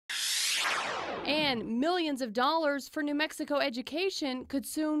And millions of dollars for New Mexico education could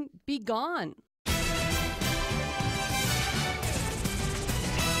soon be gone.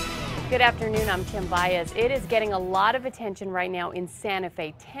 Good afternoon, I'm Kim Baez. It is getting a lot of attention right now in Santa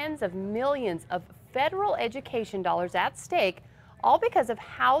Fe. Tens of millions of federal education dollars at stake, all because of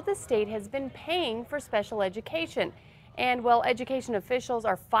how the state has been paying for special education. And while education officials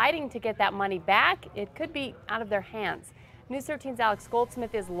are fighting to get that money back, it could be out of their hands. News 13's Alex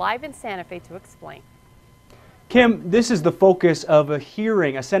Goldsmith is live in Santa Fe to explain. Kim, this is the focus of a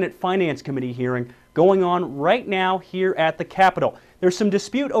hearing, a Senate Finance Committee hearing, going on right now here at the Capitol. There's some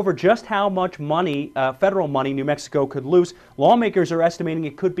dispute over just how much money, federal money, New Mexico could lose. Lawmakers are estimating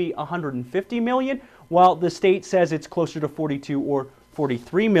it could be $150 million, while the state says it's closer to $42 or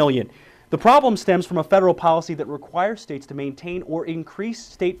 $43 million. The problem stems from a federal policy that requires states to maintain or increase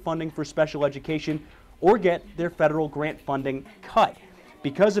state funding for special education or get their federal grant funding cut.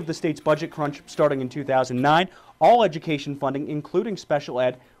 Because of the state's budget crunch starting in 2009, all education funding, including special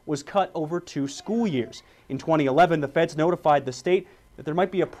ed, was cut over 2 school years. In 2011, the feds notified the state that there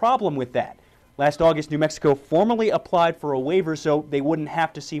might be a problem with that. Last August, New Mexico formally applied for a waiver so they wouldn't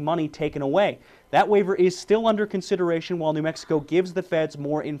have to see money taken away. That waiver is still under consideration while New Mexico gives the feds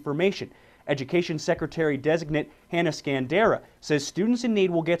more information. Education Secretary-designate Hannah Scandera says students in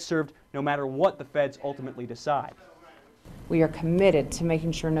need will get served no matter what the feds ultimately decide. We are committed to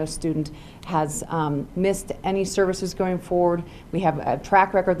making sure no student has missed any services going forward. We have a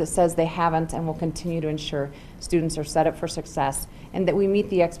track record that says they haven't, and we'll continue to ensure students are set up for success and that we meet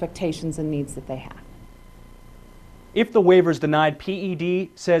the expectations and needs that they have. If the waiver is denied, PED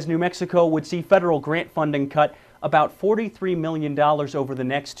says New Mexico would see federal grant funding cut about $43 million over the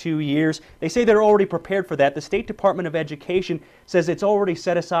next 2 years. They say they're already prepared for that. The State Department of Education says it's already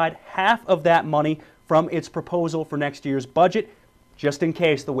set aside half of that money from its proposal for next year's budget, just in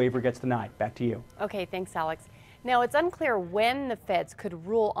case the waiver gets denied. Back to you. Okay, thanks, Alex. Now, it's unclear when the feds could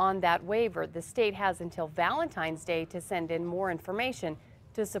rule on that waiver. The state has until Valentine's Day to send in more information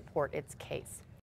to support its case.